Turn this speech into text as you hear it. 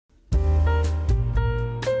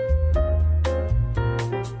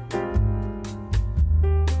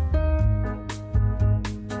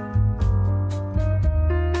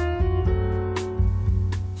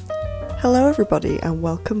everybody, and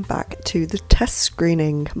welcome back to the test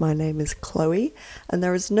screening. My name is Chloe, and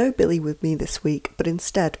there is no Billy with me this week, but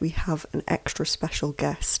instead we have an extra special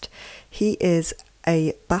guest. He is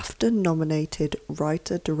a BAFTA-nominated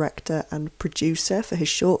writer, director, and producer for his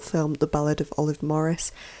short film The Ballad of Olive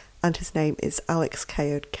Morris, and his name is Alex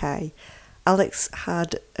Kayode-Kay. Alex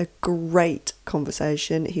had a great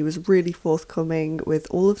conversation. He was really forthcoming with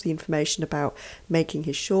all of the information about making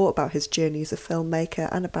his short, about his journey as a filmmaker,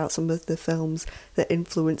 and about some of the films that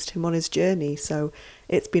influenced him on his journey. So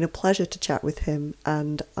it's been a pleasure to chat with him,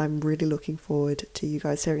 and I'm really looking forward to you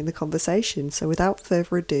guys hearing the conversation. So without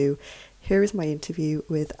further ado, here is my interview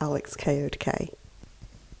with Alex Kayode-Kay.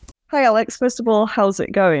 Hi Alex, first of all, how's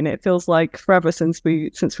it going? It feels like forever since we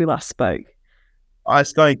last spoke.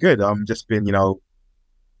 It's going good. Just been, I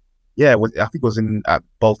think it was at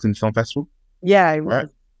Bolton Film Festival. Yeah, right?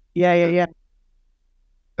 Yeah.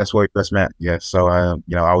 That's where we first met. Yeah. So, I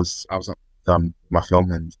was my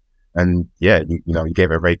film and yeah, you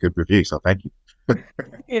gave it a very good review. So thank you.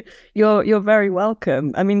 You're very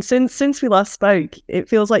welcome. I mean, since we last spoke, it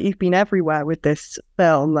feels like you've been everywhere with this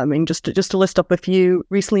film. I mean, just to list up a few,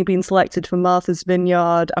 recently been selected for Martha's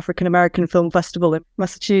Vineyard African American Film Festival in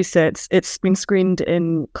Massachusetts. It's been screened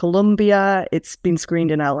in Columbia. It's been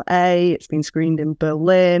screened in LA. It's been screened in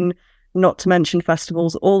Berlin. Not to mention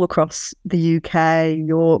festivals all across the UK,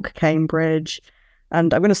 York, Cambridge,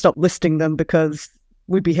 and I'm going to stop listing them because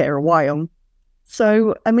we'd be here a while.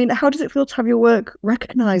 So, I mean, how does it feel to have your work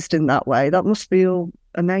recognised in that way? That must feel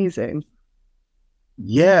amazing.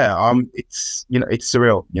 Yeah, it's it's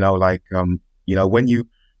surreal.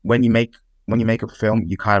 When you make a film,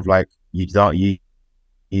 you kind of like you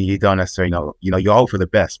don't necessarily know. You hope for the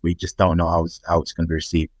best, but you just don't know how it's going to be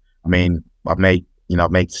received. I mean, I've made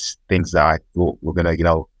things that I thought were gonna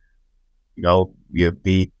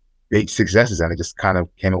be big successes, and it just kind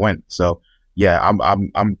of came and went. So yeah, I'm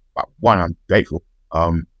grateful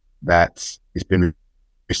that it's been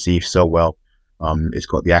received so well. It's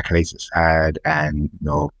got the accolades it's had, and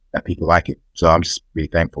that people like it. So I'm just really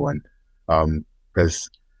thankful, and because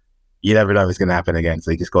you never know if it's going to happen again.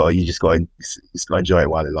 So you just got to enjoy it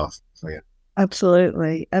while it lasts. So yeah.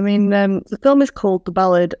 Absolutely. I mean, the film is called The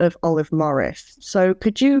Ballad of Olive Morris. So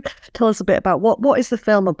could you tell us a bit about what is the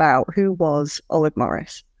film about? Who was Olive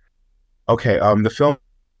Morris? Okay. The film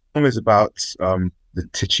is about the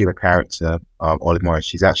titular character, Olive Morris.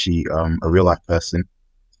 She's actually a real life person.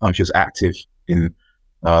 She was active in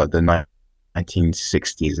the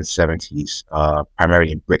 1960s and 70s,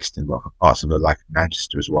 primarily in Brixton, but parts of her life in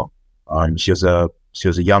Manchester as well. She was a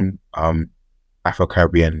young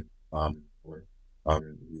Afro-Caribbean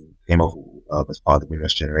who came over as part of the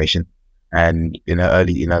newest generation, and in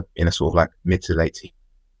a sort of like mid to late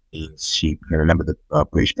teens, she remembered the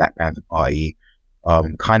British Black Panther Party,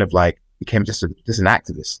 kind of like became just an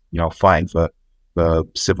activist, fighting for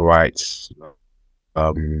civil rights,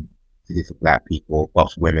 for Black people,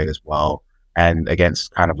 but for women as well, and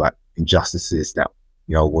against kind of like injustices that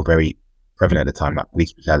were very prevalent at the time, like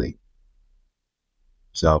police brutality.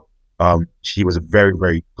 So she was a very,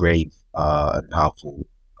 very brave and powerful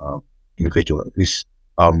individual whose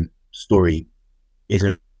story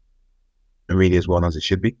isn't really as well known as it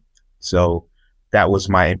should be. So that was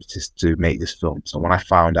my impetus to make this film. So when I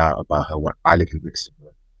found out about her, when I lived in Brixton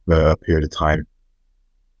for a period of time,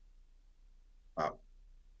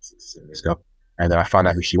 6 years ago, and then I found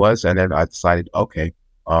out who she was, and then I decided, okay,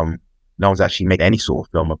 no one's actually made any sort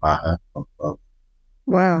of film about her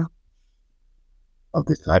Wow. of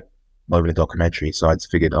this type, not even a documentary. So I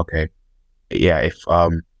just figured, okay, yeah, if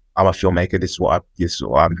I'm a filmmaker, this is what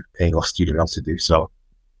I'm paying off students to do. So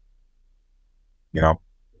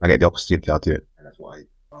I get the opportunity, I'll do it, and that's what I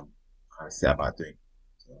kind of set about doing.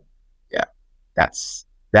 So yeah, that's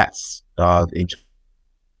the intro.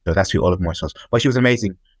 So that's who Olive Morris was. But she was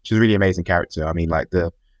amazing. She was a really amazing character. I mean, like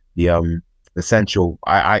the central.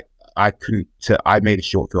 I made a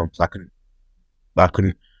short film, so I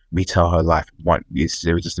couldn't retell her life.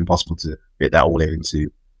 It was just impossible to fit that all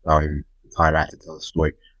into time I had to tell the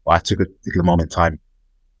story. But I took a moment in time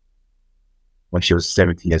when she was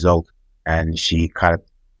 17 years old, and she kind of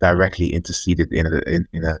directly interceded in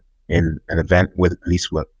an event where the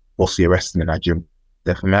police were falsely arresting a Nigerian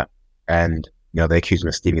diplomat, and they accused him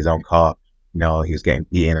of stealing his own car. He was getting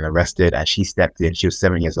beaten and arrested, and she stepped in. She was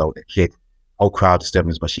 7 years old, and she had a whole crowd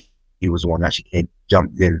disturbance, but he was the one that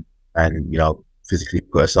jumped in and physically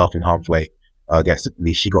put herself in harm's way against the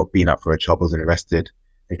police. She got beaten up for her troubles and arrested,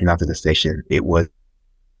 taken out to the station. It was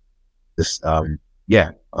this,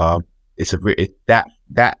 it's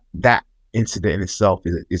that incident in itself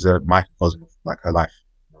is a microcosm of like her life.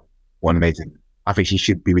 One amazing. I think she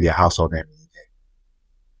should be really a household name in the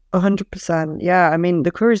 100%. Yeah, I mean,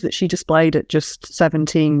 the courage that she displayed at just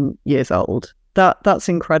 17 years old, that's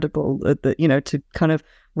incredible. That to kind of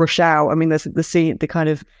rush out. I mean, there's the scene, the kind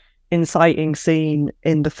of inciting scene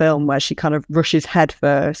in the film where she kind of rushes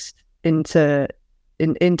headfirst into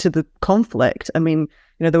the conflict. I mean,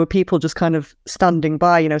 there were people just kind of standing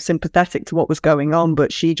by, sympathetic to what was going on,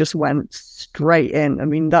 but she just went straight in. I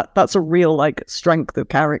mean, that's a real like strength of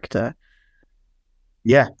character.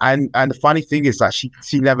 Yeah, and the funny thing is that she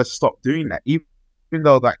never stopped doing that, even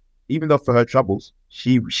though for her troubles,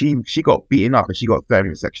 she got beaten up and she got threatened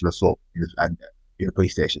with sexual assault in the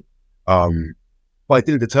police station. But it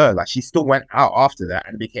didn't deter her. Like, she still went out after that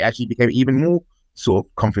and actually became even more sort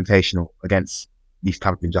of confrontational against these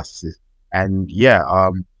type of injustices. And yeah,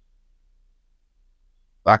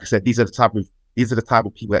 like I said, these are the type of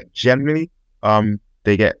people that generally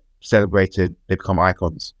they get celebrated, they become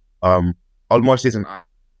icons. Olive Morris is an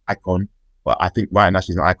icon, but I think right now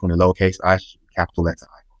she's an icon in lowercase I, capital letter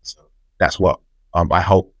icon. So that's what I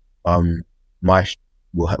hope my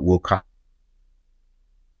will kind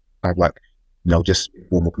of like, just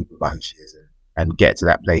inform more people about who she is, and get to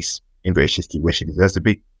that place in British history where she deserves to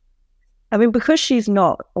be. I mean, because she's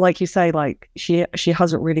not, like you say, like she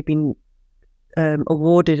hasn't really been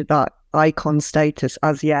awarded that icon status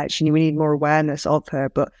as yet. We need more awareness of her.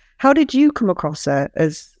 But how did you come across her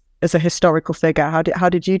as a historical figure? How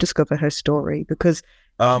did you discover her story? Because she's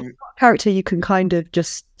not a character you can kind of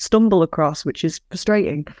just stumble across, which is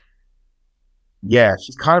frustrating. Yeah,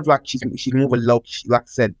 she's kind of like she's more of a low. Like I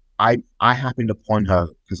said, I happened upon her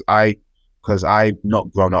because I've not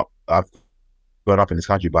grown up. I've grown up in this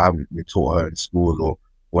country, but I haven't been taught her in school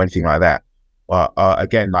or anything like that. But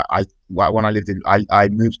again, when I lived I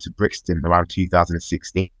moved to Brixton around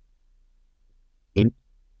 2016.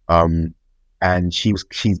 And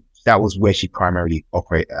that was where she primarily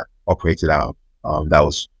operated out of. That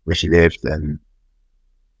was where she lived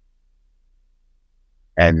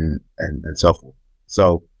and so forth.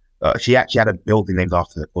 So she actually had a building named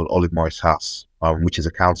after her called Olive Morris House, which was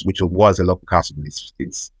a local council, but it's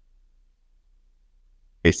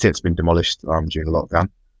since been demolished during the lockdown.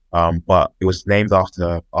 But it was named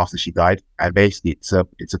after she died, and basically it's a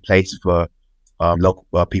place for local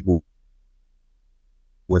people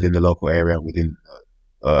within the local area, who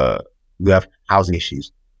have housing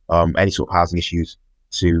issues, any sort of housing issues,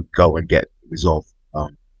 to go and get resolved.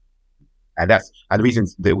 And the reason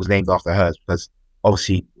that it was named after her is because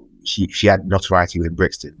obviously she had notoriety within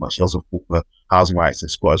Brixton, but she also fought for housing rights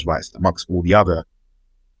and squatters' rights amongst all the other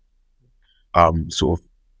sort of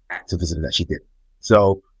activism that she did.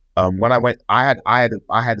 So when I went, I had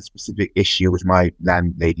a specific issue with my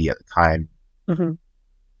landlady at the time. Mm-hmm.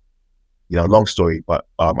 Long story, but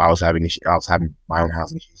I was having my own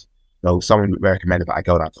housing issues. So someone recommended that I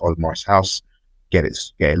go down to Olive Morris House, get it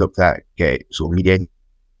looked at, get it sort of mediated.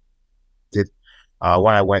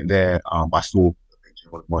 When I went there, I saw a picture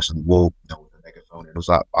of Olive Morris on the wall, with a megaphone, and I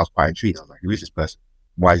was quite intrigued. I was like, who is this person?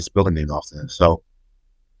 Why is this building named after her? So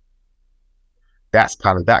that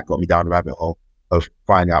got me down the rabbit hole of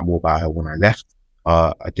finding out more about her. When I left,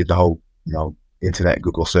 I did the whole, internet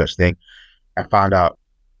Google search thing, and found out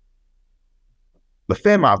a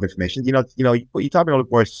fair amount of information. You type in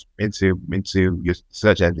Olive Morris into your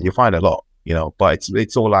search engine, you'll find a lot. But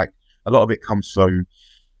it's all like, a lot of it comes from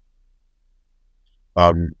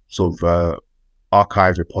sort of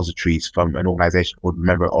archive repositories from an organization called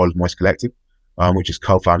Remember Olive Morris Collective, which is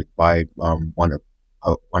co-founded by one of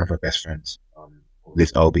her best friends,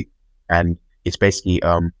 Liz Obi, and it's basically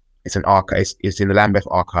it's an archive. It's in the Lambeth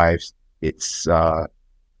archives. It's a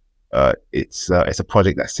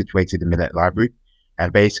project that's situated in the Millet Library,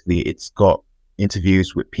 and basically it's got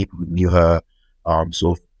interviews with people who knew her,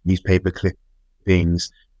 sort of newspaper clippings,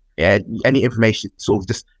 any information, sort of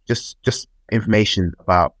just information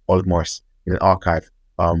about Olive Morris in an archive,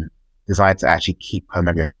 designed to actually keep her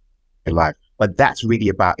memory alive. But that's really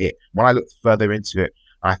about it. When I looked further into it,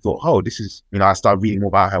 I thought, oh, this is, I started reading more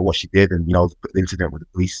about her, what she did, and the incident with the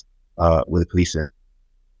police, and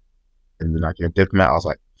the Nigerian diplomat. I was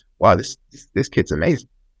like, wow, this kid's amazing.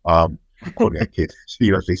 Calling her a kid,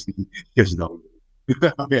 she was no,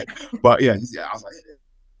 yeah. But yeah, I was like,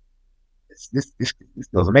 this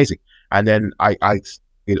was amazing. And then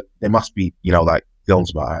there must be, like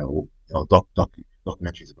films about her, or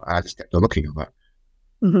documentaries about her. I just kept on looking at that.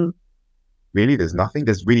 Mm-hmm. Really, there's nothing.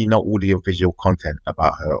 There's really no audio visual content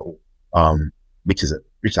about her, which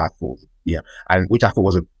I thought, and which I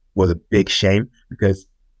thought was a big shame, because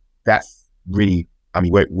that's really, I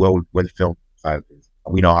mean, we're the film side of things.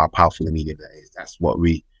 We know how powerful the media that is. That's what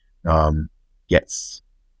really gets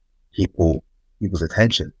people's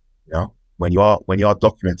attention. when you are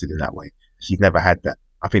documented in that way. She's never had that.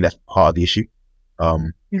 I think that's part of the issue.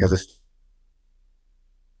 Because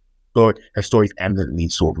her story is eminently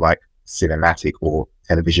sort of like cinematic or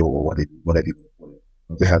television or whatever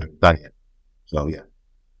they have done yet. So yeah.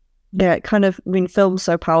 Yeah, it kind of, I mean, film's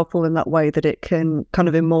so powerful in that way that it can kind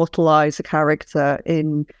of immortalize a character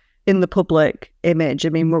in the public image. I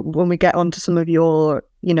mean, when we get onto some of your,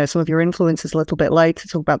 some of your influences a little bit later,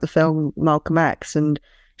 talk about the film Malcolm X, and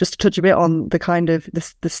just to touch a bit on the kind of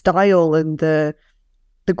the style and the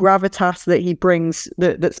gravitas that he brings,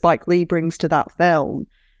 that Spike Lee brings to that film.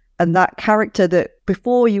 And that character that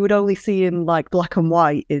before you would only see in like black and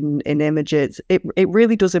white in images, it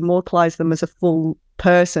really does immortalize them as a full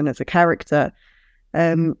person, as a character.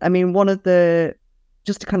 I mean, one of the,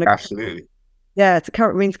 just to kind of Absolutely.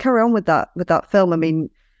 to carry on with that film. I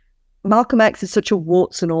mean, Malcolm X is such a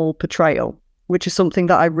warts and all portrayal, which is something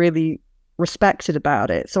that I really respected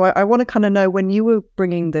about it. So I want to kind of know, when you were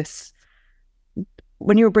bringing this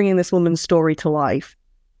woman's story to life,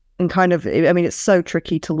 and kind of, I mean, it's so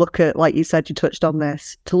tricky to look at, like you said, you touched on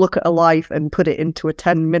this, to look at a life and put it into a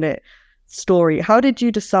 10-minute story. How did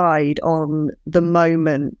you decide on the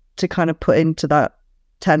moment to kind of put into that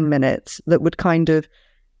 10 minutes that would kind of,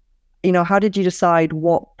 how did you decide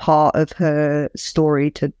what part of her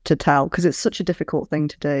story to tell? Because it's such a difficult thing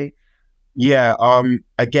to do. Yeah.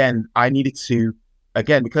 Again, I needed to,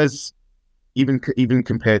 because even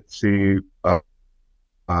compared to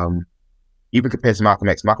Malcolm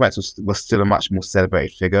X, Malcolm X was still a much more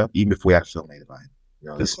celebrated figure, even before we had a film made about him. He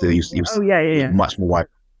was much more wide.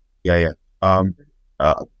 Yeah, yeah.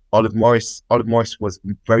 Olive Morris was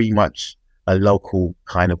very much a local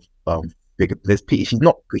kind of figure. She's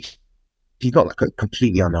not like a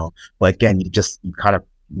completely unknown, but again, you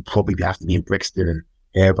probably have to be in Brixton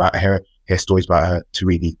and hear stories about her to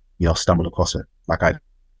really, stumble across her like I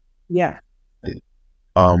did.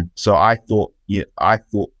 So I thought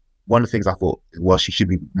one of the things I thought, well, she should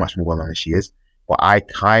be much more well known than she is, but I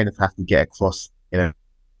kind of have to get across in a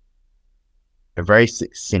very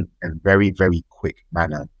succinct and very, very quick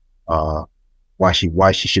manner why she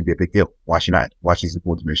should be a big deal, why she mattered, why she's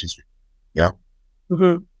important to British history.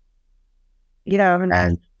 Mm-hmm.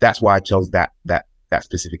 And that's why I chose that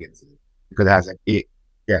specific incident, because that's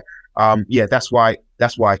why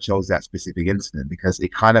I chose that specific incident, because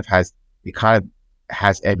it kind of has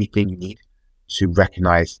everything you need to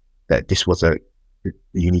recognize that this was a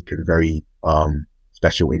unique and very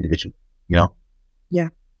special individual. Yeah.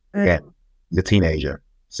 Again, the teenager,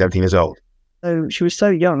 17 years old. So she was so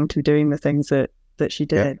young to be doing the things that she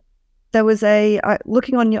did. Yeah. There was I was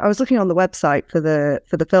looking on the website for the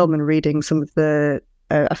film and reading some of the,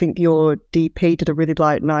 I think your DP did a really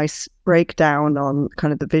nice breakdown on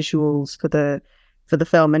kind of the visuals for the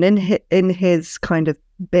film. And in his kind of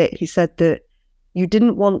bit, he said that you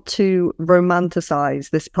didn't want to romanticize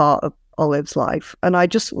this part of Olive's life. And I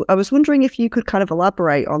was wondering if you could kind of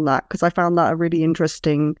elaborate on that, because I found that a really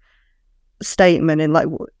interesting statement. And like,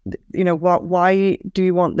 why do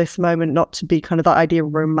you want this moment not to be kind of that idea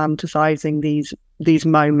of romanticizing these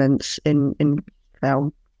moments in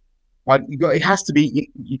film? Well, it has to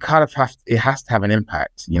be. You kind of have. It has to have an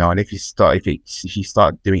impact, And if you start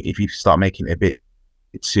making it a bit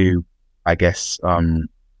too, I guess,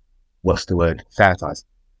 what's the word? Sanitized.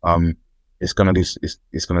 It's gonna lose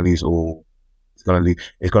all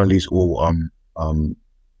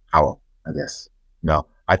power, I guess.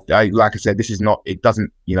 I like I said, this is not. It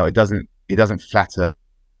doesn't flatter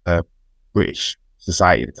British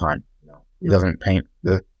society at the time. It doesn't paint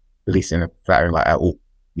the police in a flattering light at all.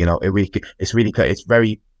 It's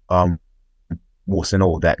very warts and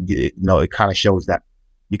all that. It kind of shows that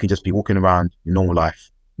you can just be walking around your normal life,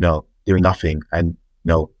 doing nothing, and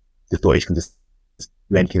the authorities can just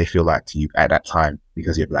do anything they feel like to you at that time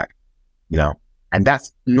because you're black, and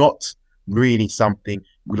that's not really something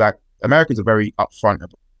like. Americans are very upfront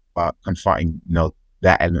about confronting,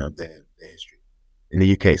 that element of their history. In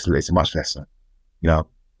the UK, it's much less so.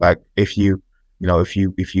 Like if you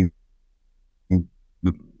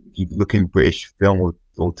look in British film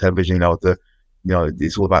or television,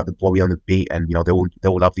 it's all about the boy on the beat, and they're all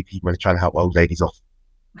lovely people and they're trying to help old ladies off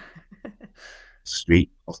the street,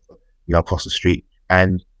 across the street,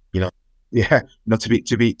 and to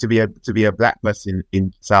be a black person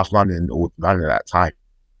in South London or London at that time.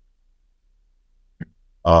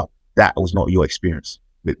 That was not your experience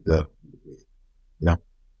with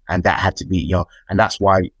and that had to be, and that's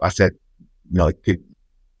why I said, I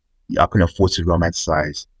couldn't afford to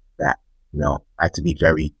romanticize that. I had to be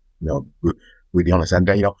very, really honest, and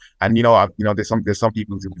there's some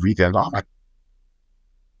people who read it and oh my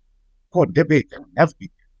God, they're big,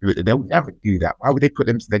 They would never do that. Why would they put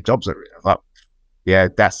them to their jobs at risk? Like, yeah,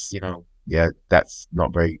 that's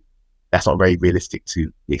not very realistic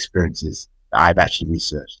to the experiences that I've actually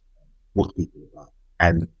researched, talked to people about,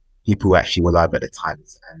 and people who actually were alive at the time,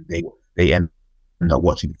 and they end up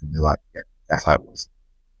watching it and they're like, yeah, that's how it was.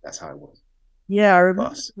 That's how it was. Yeah, I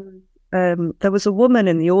remember. There was a woman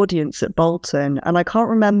in the audience at Bolton, and I can't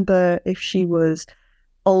remember if she was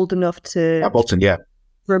old enough to Bolton, yeah,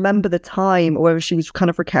 remember the time, or whether she was kind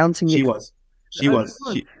of recounting. She was. She was.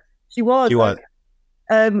 She was. She was.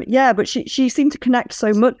 Yeah, but she seemed to connect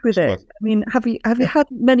so much with it. I mean, have you had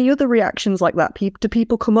many other reactions like that? Do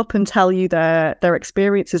people come up and tell you their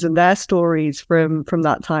experiences and their stories from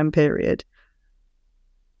that time period?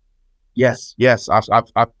 Yes.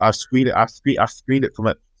 I've screened it. I've screened it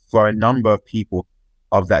for a number of people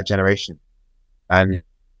of that generation, and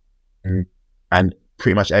and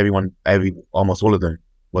pretty much almost all of them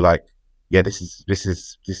were like, yeah, this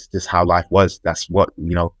is how life was. That's what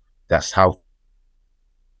That's how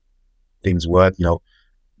things were.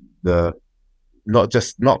 The not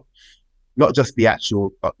just the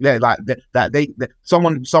actual, yeah, like that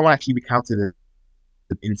someone actually recounted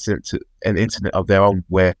an incident of their own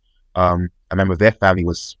where a member of their family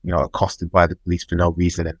was accosted by the police for no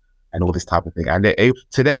reason, and all this type of thing, and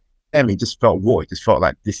to them it just felt raw. It just felt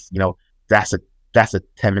like this, that's a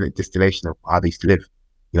 10-minute distillation of how they used to live,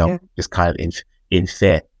 Yeah. just kind of in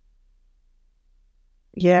fear.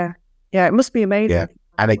 Yeah, it must be amazing. Yeah,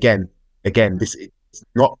 and again, this it's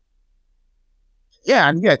not. Yeah,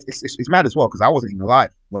 and yeah, it's mad as well because I wasn't even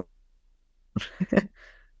alive when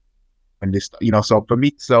this, So for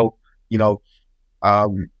me,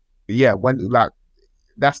 yeah, when like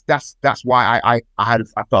that's why I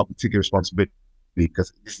felt a particular responsibility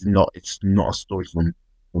because it's not a story from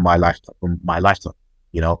my lifetime, But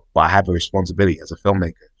I have a responsibility as a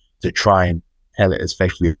filmmaker to try and tell it as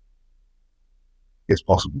faithfully as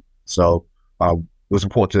possible. So it was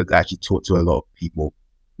important to actually talk to a lot of people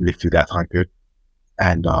who lived through that time period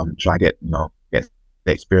and try and get the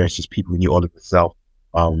experiences people who knew Oliver herself,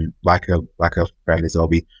 like a friend as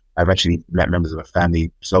Elby. I eventually met members of her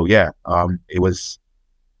family. So yeah, it was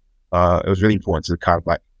really important to kind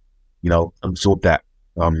of absorb that,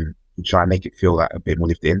 and try and make it feel like a bit more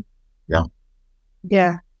lived in. Yeah.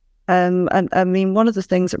 Yeah. And I mean, one of the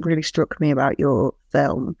things that really struck me about your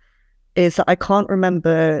film is that I can't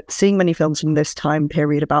remember seeing many films from this time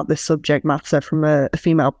period about this subject matter from a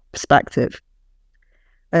female perspective.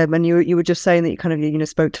 And you were just saying that you kind of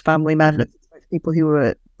spoke to family members, people who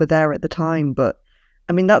were there at the time. But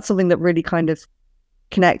I mean, that's something that really kind of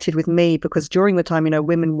connected with me because during the time,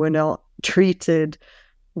 women were not treated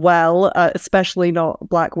well, especially not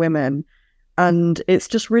Black women. And it's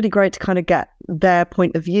just really great to kind of get their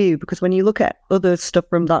point of view because when you look at other stuff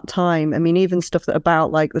from that time, I mean, even stuff that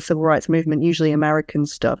about like the civil rights movement, usually American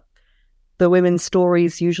stuff, the women's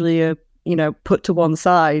stories usually are, put to one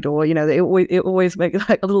side or, it always makes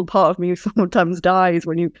like a little part of me sometimes dies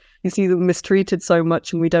when you see them mistreated so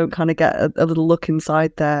much and we don't kind of get a little look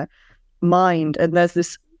inside their mind. And there's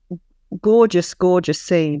this gorgeous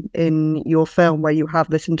scene in your film where you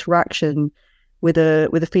have this interaction with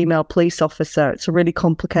a female police officer. It's a really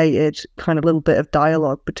complicated kind of little bit of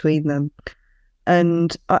dialogue between them.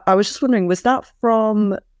 And I was just wondering, was that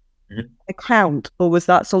from account or was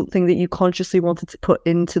that something that you consciously wanted to put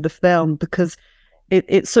into the film? Because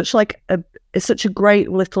it's such it's such a great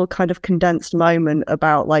little kind of condensed moment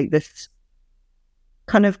about like this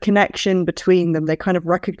kind of connection between them. They kind of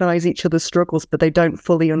recognize each other's struggles, but they don't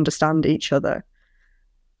fully understand each other.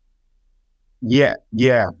 Yeah,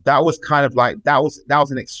 that was kind of like that was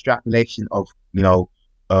an extrapolation of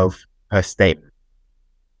her statement.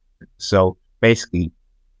 So basically,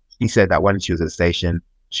 he said that when she was at the station,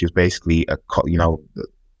 she was basically a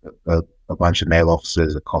bunch of male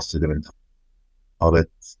officers accosted her and told her,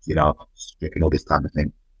 stripping all this kind of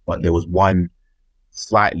thing. But there was one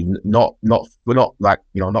slightly not like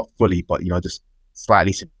not fully, but just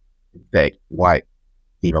slightly sympathetic white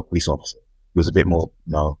female police officer. He was a bit more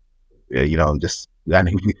just, and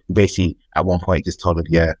he basically at one point just told him,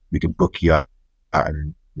 yeah, we can book you out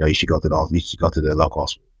and you should go to the local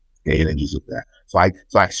hospital. Yeah, and he's up there. So I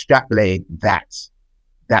extrapolated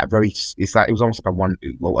that very. It's like it was almost like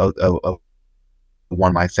a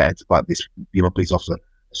one line sentence about this female police officer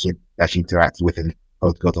that she interacted with and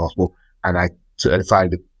go to the hospital, and I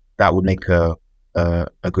decided that would make a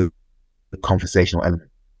good conversational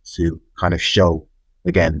element to kind of show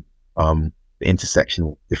again the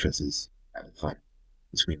intersectional differences at the time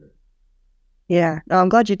between them. Yeah, I'm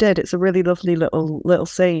glad you did. It's a really lovely little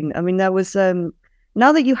scene. I mean, there was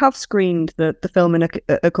now that you have screened the film in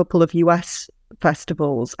a couple of US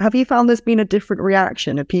festivals. Have you found there's been a different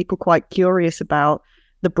reaction? Are people quite curious about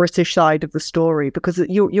the British side of the story? Because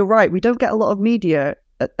you're right, we don't get a lot of media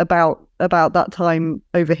about that time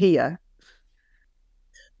over here.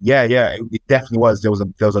 Yeah, it definitely was. There was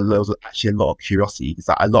actually a lot of curiosity. It's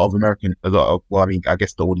like well, I mean, I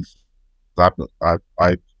guess the audience I've I've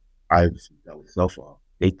I've, I've dealt with so far,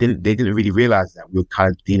 they didn't really realize that we were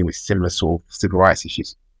kind of dealing with similar sort of civil rights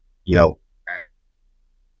issues, you know,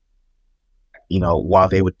 while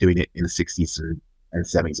they were doing it in the 60s and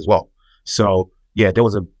 70s as well. So yeah,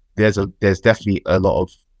 there's definitely a lot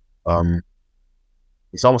of um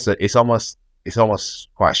it's almost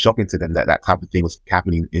quite shocking to them that that type of thing was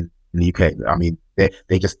happening in the UK. I mean,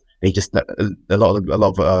 they just a lot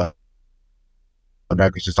of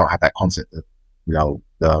Americans just don't have that concept of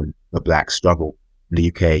the black struggle in the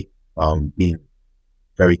UK being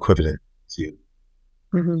very equivalent to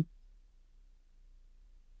Mm-hmm.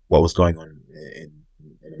 what was going on in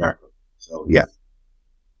America. So yeah.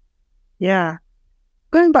 Yeah.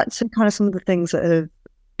 Going back to kind of some of the things that have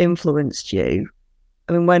influenced you.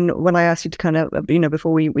 I mean, when I asked you to kind of,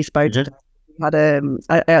 before we spoke, Mhm.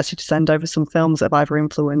 I asked you to send over some films that have either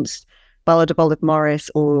influenced Ballad of Olive Morris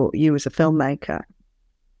or you as a filmmaker.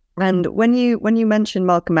 And when you mentioned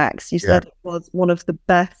Malcolm X, you Yeah. said it was one of the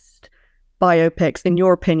best biopics, in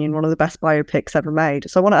your opinion, one of the best biopics ever made.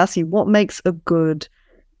 So I want to ask you, what makes a good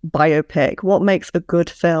biopic? What makes a good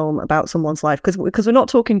film about someone's life? Because we're not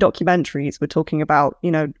talking documentaries, we're talking about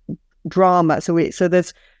drama. So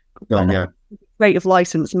there's Yeah. creative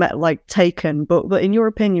license met like taken, but in your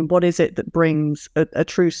opinion, what is it that brings a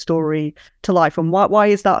true story to life, and why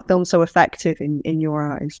is that film so effective in your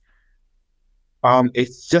eyes?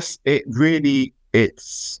 It's just it really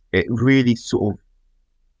sort of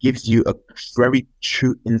gives you a very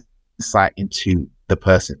true insight into the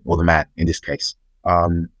person or the man in this case.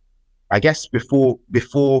 I guess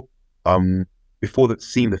um before the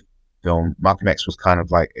seeing the film, Malcolm X was kind of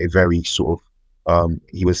like a very sort of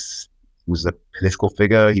he was a political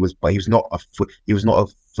figure. But he was not a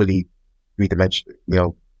fully three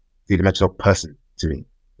dimensional person to me,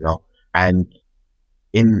 and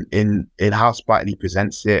in how Spike Lee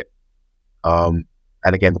presents it, and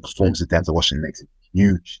again the performance of Denzel Washington makes a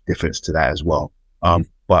huge difference to that as well.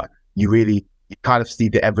 But you kind of see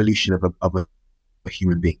the evolution of a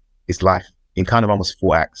human being, his life in kind of almost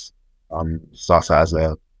four acts. Starts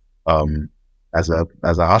out um as a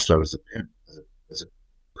hustler, as a pimp, as a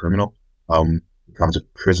criminal, becomes a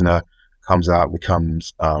prisoner, comes out,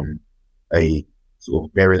 becomes a sort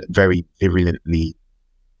of very very virulently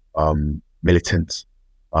militant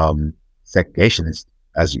segregationist,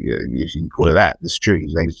 as you call it. That it's true.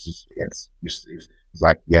 It's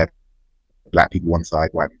like, yeah, black people one side,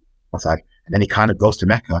 white people one side, and then he kind of goes to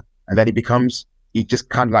Mecca, and then he just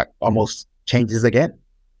kind of like almost changes again,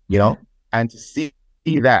 and to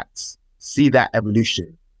that see that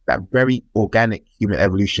evolution, that very organic human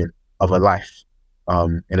evolution of a life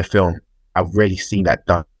in a film. I've really seen that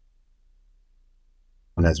done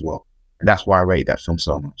as well, and that's why I rate that film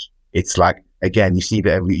so much. It's like, again, you see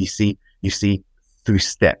through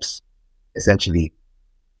steps. Essentially,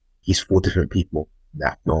 he's four different people in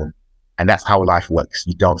that film, and that's how life works.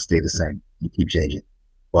 You don't stay the same. You keep changing.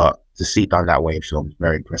 But to see it done that way in film is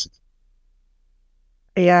very impressive.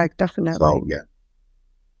 Yeah, definitely. So yeah.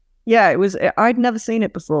 Yeah, it was. I'd never seen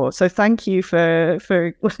it before, so thank you for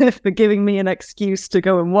for giving me an excuse to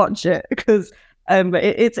go and watch it, because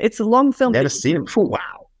it's a long film. Never seen it before. Wow.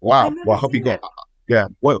 I've Wow. never Well, I hope you seen it. got. Yeah.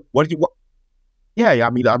 What did you? What? Yeah. I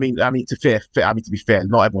mean, to be fair,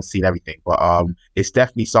 not everyone's seen everything, but it's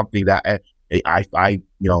definitely something that I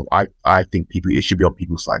think it should be on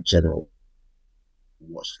people's like general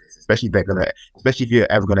watch list, especially if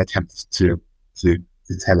you're ever gonna attempt to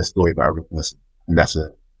tell a story about a real person, and that's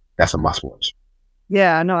a must watch.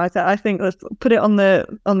 Yeah, no, I think let's put it on the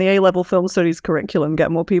A-level film studies curriculum,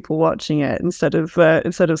 get more people watching it instead of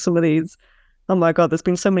some of these. Oh my God, there's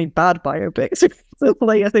been so many bad biopics. So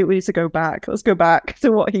like, I think we need to go back. Let's go back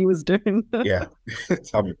to what he was doing. Yeah.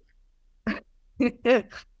 Tell me. um,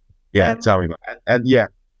 Yeah. I Tell me. And yeah.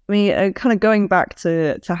 mean, kind of going back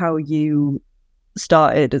to how you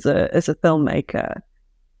started as a filmmaker.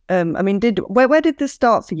 I mean, where did this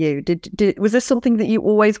start for you? Did was this something that you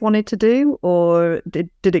always wanted to do, or did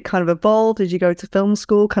it kind of evolve? Did you go to film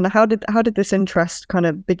school? Kind of how did this interest kind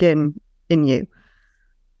of begin in you?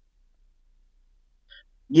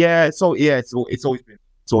 Yeah. It's always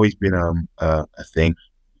been a thing.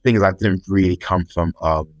 Thing is, I didn't really come from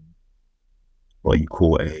what you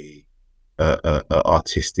call a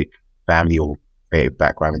artistic family or creative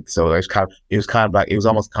background. So it was kind of like, it was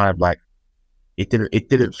almost kind of like it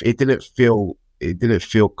didn't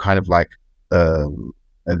feel kind of like an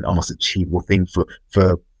almost achievable thing for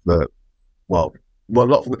well,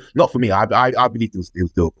 not for me. I believe it was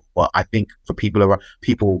doable, but I think for people, around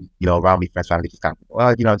me, friends, family, just kind of,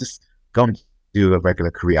 well, just go and do a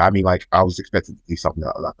regular career. I mean, like I was expected to do something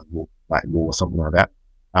like law or something like that.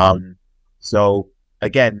 So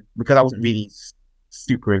again, because I wasn't really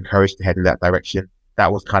super encouraged to head in that direction, that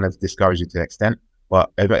was kind of discouraging to an extent.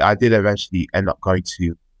 But I did eventually end up going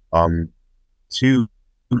to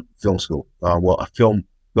film school. A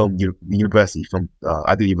university.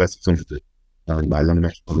 I did university film school by London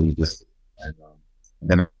Metropolitan University, and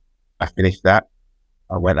then I finished that.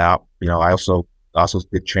 I went out. I also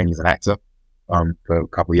did training as an actor for a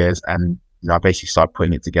couple of years, and I basically started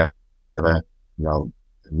putting it together. You know,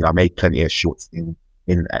 I made plenty of shorts in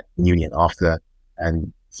at Union after,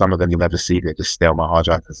 and some of them you'll never see. They just stay on my hard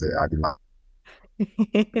drive because I didn't like.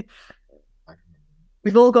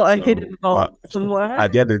 We've all got a hidden vault somewhere.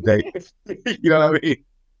 At the end of the day, you know what I mean?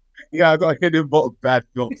 Yeah, I got a hidden vault of bad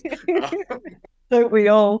films. Don't we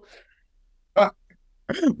all?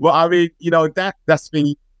 Well, I mean, that's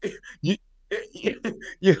me. You, you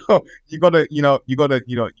gotta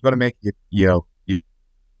make it, your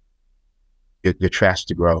trash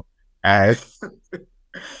to grow, and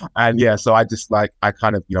and yeah. So I just I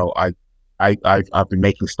kind of, I've been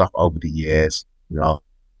making stuff over the years,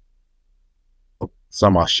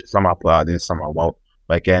 Some I put out there, some I won't.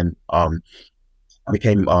 But again, I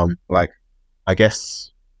became I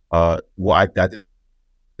guess I did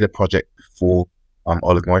a project for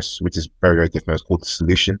Olive Morris, which is very, very different. It's called The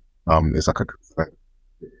Solution. It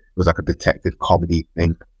was like a detective comedy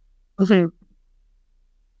thing. Mm-hmm.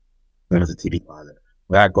 It was a TV pilot.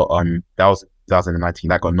 That was 2019.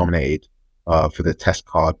 That got nominated for the Test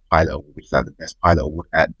Card Pilot Award, which is the best pilot award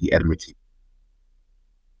at the Edinburgh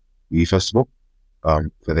TV Festival.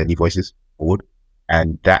 For the New Voices Award,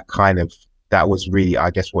 and that was really,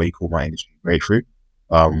 I guess, what you call my industry breakthrough.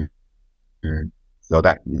 So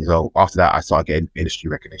after that, I started getting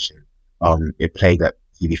industry recognition. It played at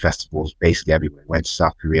TV festivals basically everywhere. Went to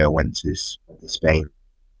South Korea, went to Spain,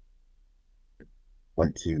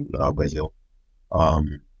 went to Brazil,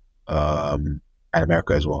 and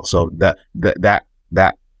America as well. So that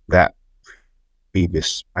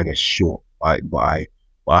previous, I guess, short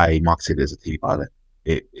I marketed it as a TV pilot.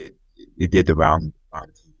 It did the round.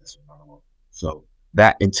 So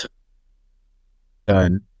that in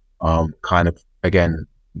turn, kind of again,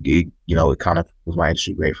 it kind of was my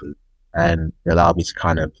industry breakthrough, and it allowed me to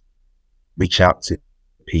kind of reach out to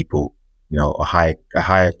people, a higher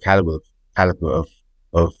caliber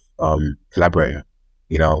of collaborator,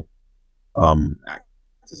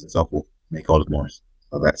 actors and so forth, make Olive Morris.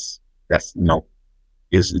 So that's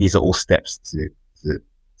these are all steps to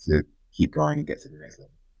keep going and get to the next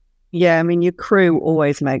level. Yeah, I mean, your crew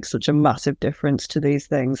always makes such a massive difference to these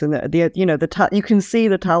things, and you can see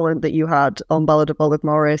the talent that you had on Ballad of Olive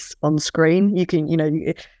Morris on screen. You can,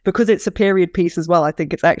 because it's a period piece as well. I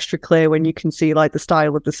think it's extra clear when you can see like the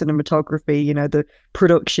style of the cinematography, the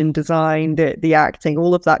production design, the acting,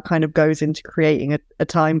 all of that kind of goes into creating a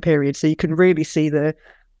time period. So you can really see the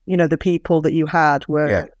people that you had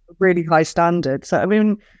were really high standard. So I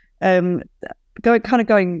mean, going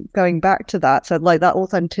back to that, so like that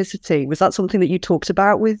authenticity, was that something that you talked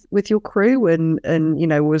about with your crew and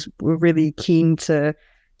were really keen to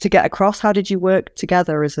get across? How did you work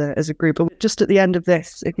together as a group? And just at the end of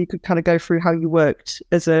this, if you could kind of go through how you worked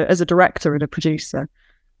as a director and a producer.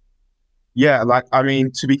 Yeah,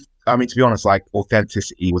 to be honest, like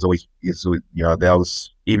authenticity was always, there was,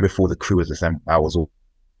 even before the crew was assembled, that was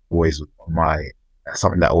always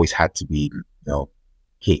something that always had to be,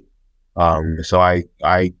 key. So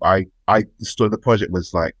the project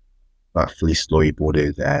was like fully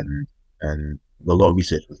storyboarded and a lot of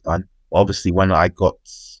research was done. Obviously, when I got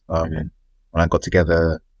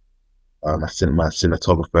together my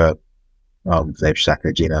cinematographer, Zeb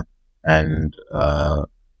Gina, and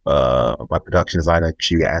my production designer,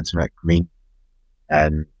 Chewie Antoinette Green,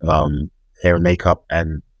 and hair and makeup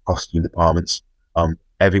and costume departments,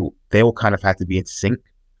 they all kind of had to be in sync.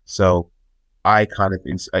 So I kind of,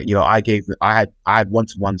 I had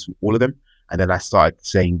one-to-ones with all of them, and then I started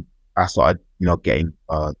getting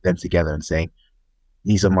them together and saying,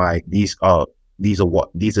 these are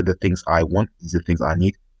the things I want, these are the things I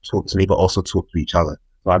need. Talk to me, but also talk to each other.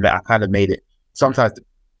 So I kind of made it. Sometimes the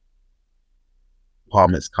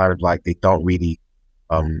departments kind of like, they don't really,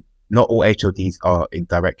 not all HODs are in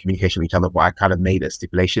direct communication with each other, but I kind of made a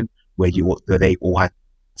stipulation where they all had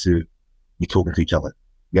to be talking to each other.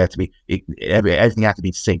 You have to be, everything had to be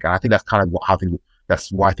in sync, and I think that's kind of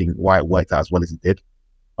that's why I think why it worked out as well as it did.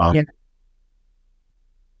 Yeah.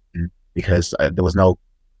 Because there was no,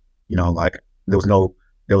 like there was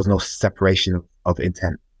no separation of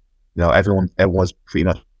intent. Everyone was pretty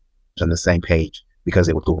much on the same page because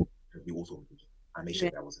it was all. I made sure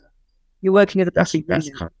that was. You're working as a that's kind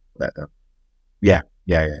of that. Yeah.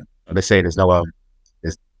 They say there's no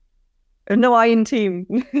there's no I in team.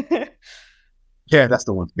 Yeah, that's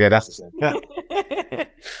the one. Yeah, that's the same. Yeah.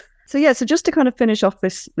 So just to kind of finish off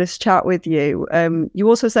this chat with you, you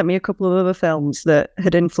also sent me a couple of other films that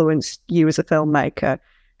had influenced you as a filmmaker.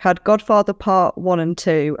 Had Godfather Part 1 and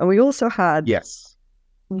 2, and we also had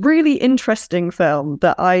really interesting film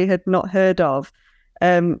that I had not heard of,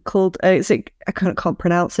 called I can't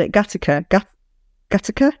pronounce it. Gattaca.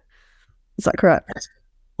 Gattaca? Is that correct?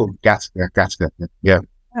 Gattaca. Yeah.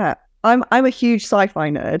 I'm a huge sci-fi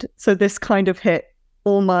nerd, so this kind of hit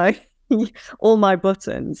all my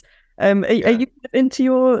buttons. Are you into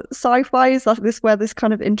your sci-fi? Is that where this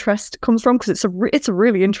kind of interest comes from? Because it's a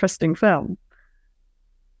really interesting film.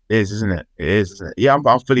 It is, isn't it? It is, isn't it? Yeah, I'm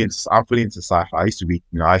fully into sci-fi. I used to read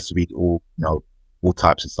all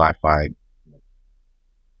types of sci-fi,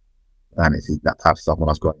 fantasy, that type of stuff when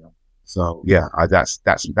I was growing up. So yeah, that's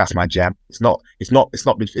my jam. It's not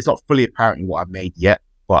fully apparent in what I've made yet,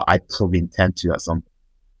 but I probably intend to at some point.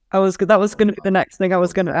 That was going to be the next thing I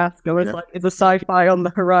was going to ask. I was like, is a sci-fi on the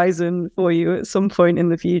horizon for you at some point in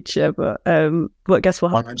the future? But guess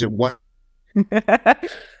what? 100%.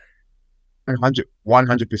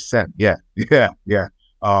 Yeah.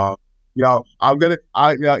 I'm gonna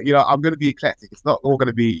be eclectic. It's not all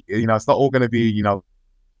gonna be,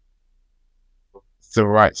 civil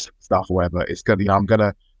rights stuff or whatever. It's gonna, I'm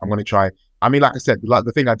gonna try. I mean, like I said, like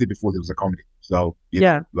the thing I did before, there was a comedy. So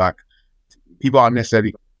like people aren't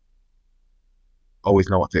necessarily always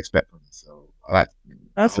know what to expect from me. So that's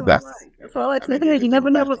what I like to hear. You never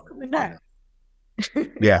know what's coming next.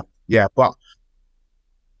 yeah, but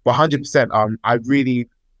 100%.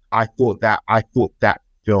 I thought that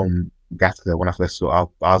film Gattaca, when I first saw it,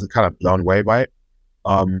 I was kind of blown away by it.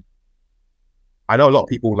 I know a lot of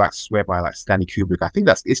people like swear by like Stanley Kubrick. I think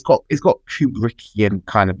it's got Kubrickian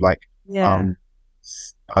kind of like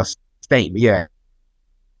statement. Yeah.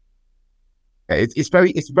 It's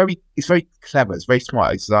very clever. It's very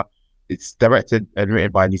smart. It's directed and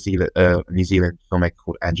written by a New Zealand filmmaker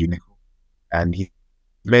called Andrew Niccol, and he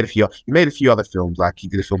made a few other films. Like he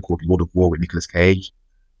did a film called Lord of War with Nicolas Cage,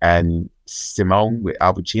 and Simone with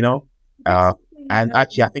Al Pacino. And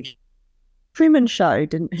actually, I think Truman Show,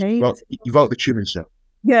 didn't he? He wrote the Truman Show.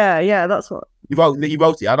 Yeah, that's what he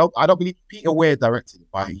wrote it. I don't believe Peter Weir directed it,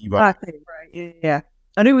 but he wrote it. Right. Yeah.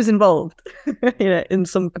 And who was involved, in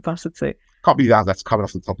some capacity. Can't believe that's coming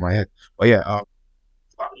off the top of my head. But yeah,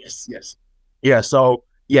 yes. Yeah, so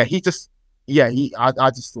yeah, I just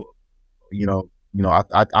thought, I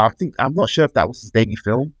think, I'm not sure if that was his debut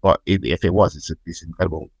film, but if it was, it's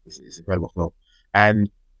incredible. It's an incredible film. And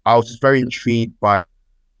I was just very intrigued by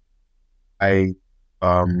it's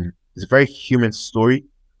a very human story,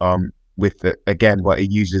 with again, but it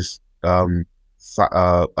uses I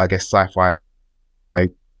guess sci-fi,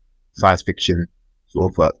 like science fiction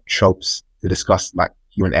sort of tropes to discuss like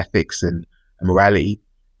human ethics and morality,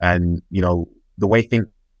 and the way things.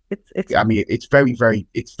 It's very very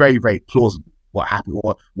plausible what happened.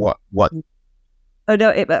 What? Oh no!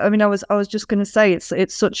 I was just going to say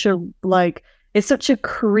it's such a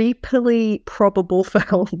creepily probable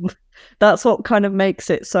film. That's what kind of makes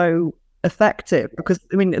it so effective, because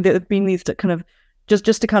there have been these that kind of just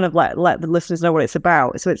to kind of let the listeners know what it's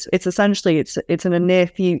about. So it's essentially it's in a near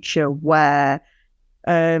future where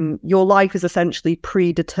your life is essentially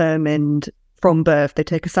predetermined from birth. They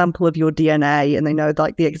take a sample of your DNA and they know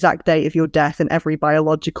like the exact date of your death and every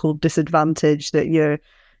biological disadvantage that you're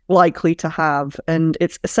likely to have. And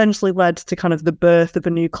it's essentially led to kind of the birth of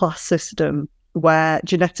a new class system where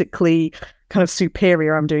genetically kind of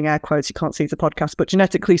superior, I'm doing air quotes, you can't see the podcast, but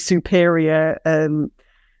genetically superior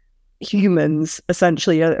humans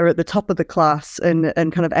essentially are at the top of the class, and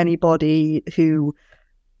kind of anybody who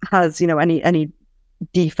has, any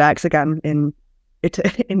defects, again, in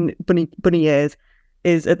bunny ears,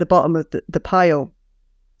 is at the bottom of the pile.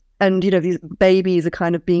 And these babies are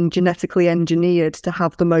kind of being genetically engineered to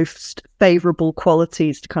have the most favorable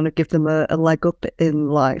qualities to kind of give them a leg up in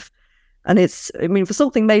life. And for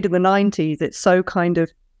something made in the 90s, it's so kind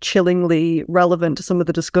of chillingly relevant to some of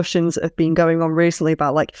the discussions that have been going on recently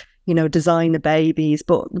about like, designer babies,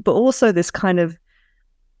 but also this kind of,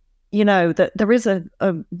 that there is a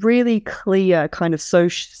really clear kind of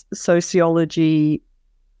sociology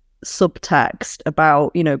subtext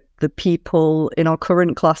about, the people in our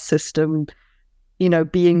current class system,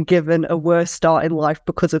 being given a worse start in life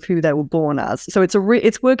because of who they were born as. So it's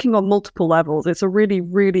working on multiple levels. It's a really,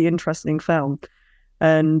 really interesting film,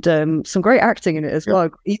 and some great acting in it as well.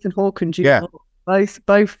 Ethan Hawke and Jude Yeah. Law,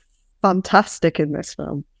 both fantastic in this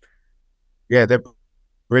film. Yeah, they're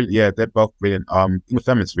brilliant. Yeah, they're both brilliant. Uma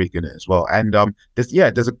Thurman's really good in it as well. And it's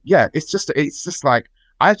just like,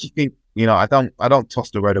 I actually think, I don't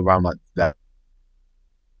toss the word around like that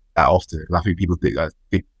often. I think people think,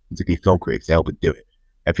 particularly film critics, they overdo it.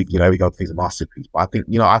 I think, every God thinks a masterpiece. But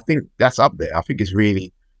I think that's up there. I think it's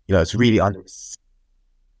really, it's really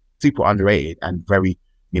super underrated and very,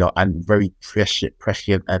 and very prescient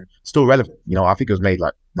and still relevant. I think it was made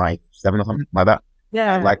like 97 or something like that.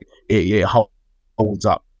 Yeah. And like it holds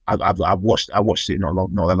up. I've watched it not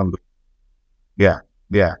that long ago. Yeah.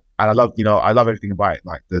 And I love everything about it,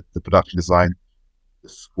 like the production design, the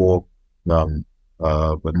score,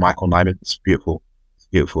 with Michael Nyman. It's beautiful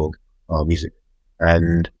music.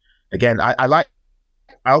 And again, I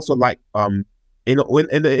also like in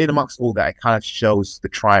amongst all that, it kind of shows the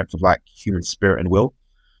triumph of like human spirit and will,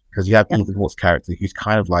 because you have Ethan Hawke's character who's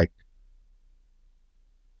kind of like,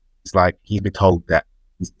 it's like he's been told that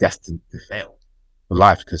he's destined to fail for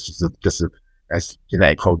life because just as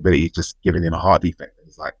genetic probability is just giving him a heart defect.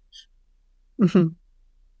 It's like,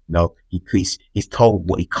 he's told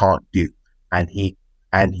what he can't do, and he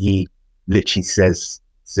literally says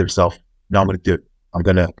to himself, "No, I'm going to do it. I'm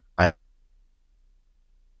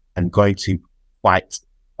going to fight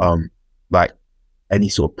like any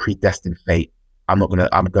sort of predestined fate. I'm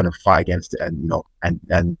gonna fight against it, and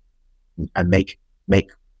and make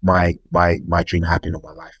my dream happen, or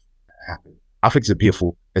my life happen." I think it's a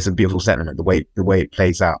beautiful sentiment, the way it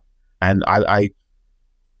plays out. And I'm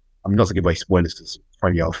not gonna give away spoilers because it's a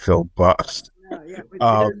 20-year-old film, but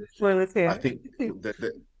spoilers here. I think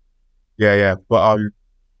but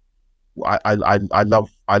I love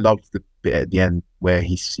the bit at the end where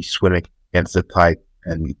he's swimming against the tide,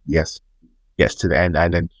 and gets to the end,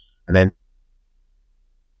 and then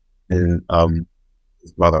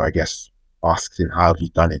his brother, I guess, asks him, "How have you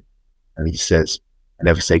done it?" And he says, "I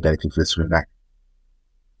never saved anything for the swim back."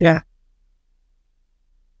 Yeah.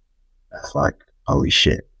 That's like, holy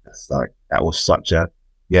shit. That's like, that was such a,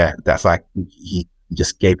 that's like, he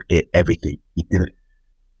just gave it everything. He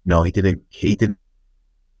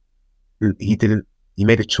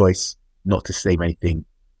made a choice not to save anything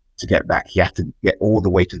to get back. He had to get all the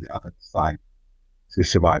way to the other side to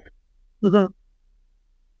survive. Mm-hmm.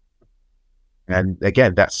 And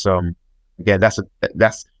again, that's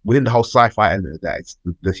within the whole sci-fi element of that.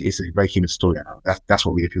 It's a very human story. That's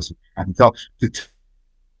what really appeals to me. I can tell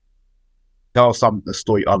the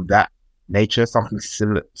story of that nature, something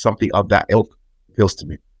similar, something of that ilk, appeals to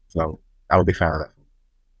me. So I'm a big fan of that.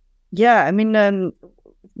 Yeah, I mean,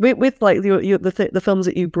 with like the films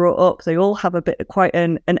that you brought up, they all have quite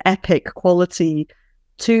an epic quality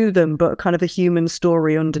to them, but kind of a human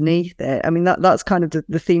story underneath it. I mean, that's kind of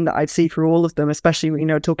the theme that I'd see through all of them, especially,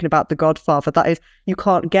 talking about The Godfather. That is, you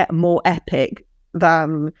can't get more epic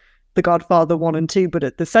than The Godfather 1 and 2, but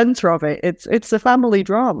at the center of it, it's a family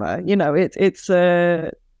drama. It's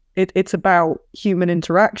about human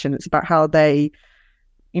interaction. It's about how they,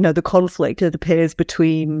 the conflict that appears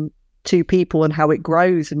between two people and how it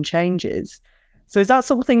grows and changes. So is that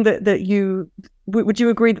something that you would you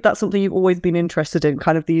agree that that's something you've always been interested in,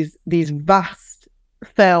 kind of these vast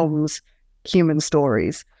films, human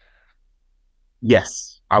stories?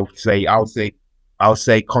 Yes, I would say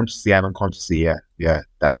consciously and unconsciously. Yeah.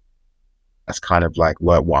 That's kind of like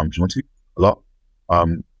what I'm drawn to a lot.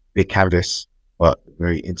 Big canvas, but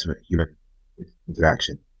very intimate human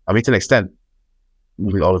interaction. I mean, to an extent,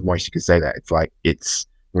 with Olive Morris, you could say that it's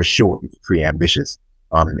for sure it's pretty ambitious.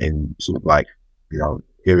 In sort of like,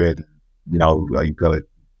 period, you go to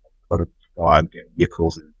get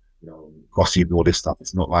vehicles and costume and all this stuff.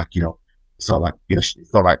 It's not like it's not like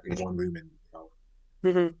it's not like in one room and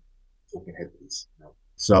talking headpiece.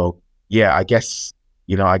 So yeah, I guess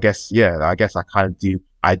I kind of do.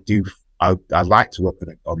 I like to work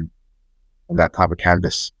on that type of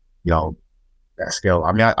canvas, that scale.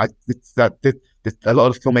 I mean, it's that a lot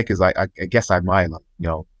of filmmakers I guess I admire,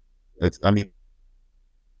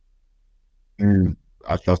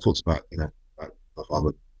 I've talked about like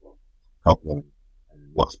other help and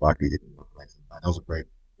what Sparky did. That was a great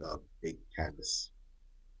big canvas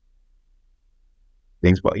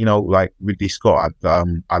things, but like Ridley Scott,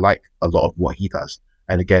 I like a lot of what he does,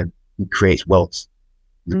 and again, he creates worlds.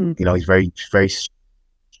 He's very very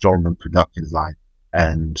strong in production design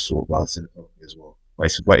and sort of cinematography as well. But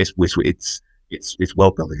it's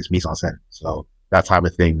well built. It's mise en scène. So that type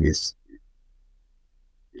of thing it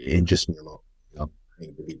interests me a lot.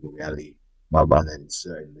 make believe in reality, rather than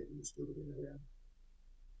certain living still within the reality.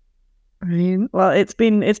 Well, it's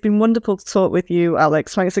been wonderful to talk with you,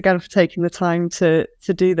 Alex. Thanks again for taking the time to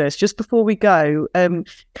do this. Just before we go,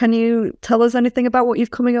 can you tell us anything about what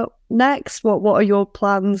you've coming up next? What are your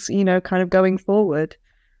plans, kind of going forward?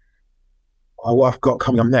 What I've got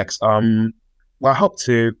coming up next, well, I hope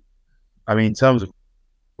to. I mean, in terms of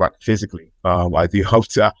like physically, I do hope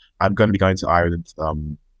to. I'm going to be going to Ireland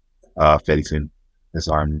fairly soon, because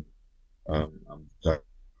I'm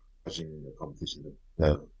judging the competition,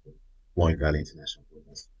 the Wine Valley International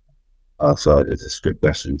Film. So it's a script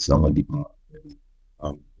lesson, so I'm going to be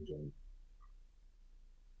enjoying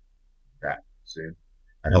that soon,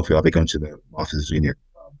 and hopefully I'll be going to the Masters Junior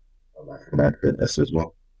for that as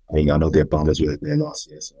well. I mean, I know their bombers were there last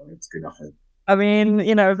year, so it's good enough. I mean,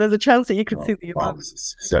 if there's a chance that you could see the bombers,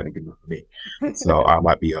 is certainly good enough for me. So I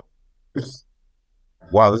might be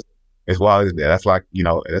wild. It's wild, isn't it? That's like,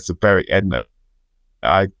 that's a very end.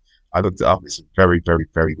 I looked it up. It's a very, very,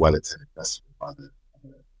 very well attended festival by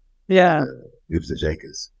the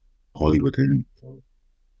Jakers, Hollywood, and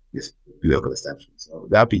this local establishment. So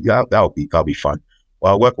that'll be fun.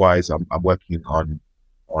 Well, work wise, I'm working on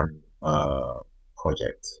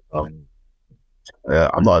project.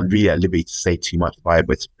 I'm not really at liberty to say too much about it,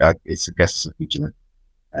 but it's a guest feature,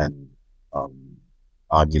 and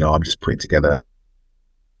I'm just putting together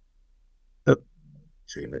the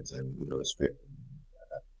treatments and the script,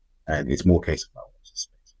 and it's more case about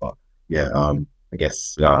space. But yeah, I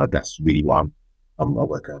guess that's really what I'm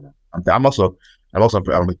working on. I'm also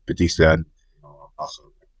a producer, and I'm also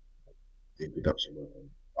doing production work and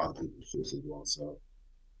other people's shows as well. So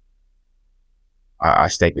I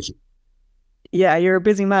stay busy. Yeah, you're a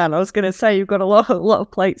busy man. I was going to say you've got a lot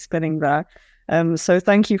of plates spinning there. So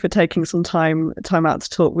thank you for taking some time out to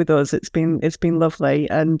talk with us. It's been lovely,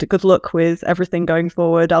 and good luck with everything going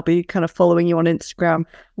forward. I'll be kind of following you on Instagram.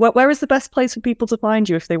 Where is the best place for people to find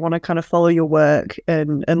you if they want to kind of follow your work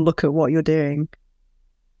and look at what you're doing?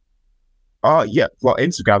 Yeah, well,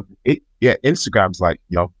 Instagram. Instagram's like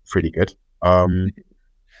pretty good.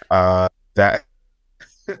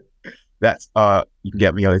 That's you can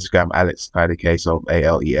get me on Instagram, Alex Kayode-Kay, so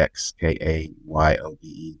AlexKayode-Kay.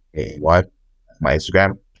 That's my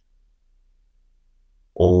Instagram.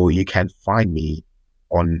 Or you can find me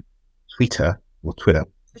on Twitter,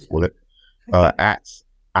 call it, at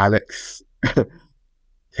Alex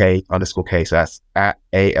K_K. So that's at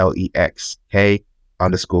ALEXK_KAY.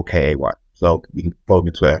 So you can follow me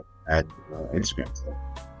on Twitter and Instagram. So.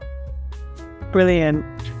 Brilliant.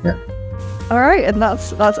 Yeah. All right, and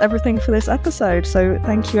that's everything for this episode. So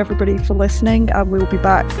thank you everybody for listening, and we'll be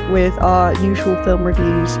back with our usual film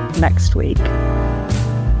reviews next week.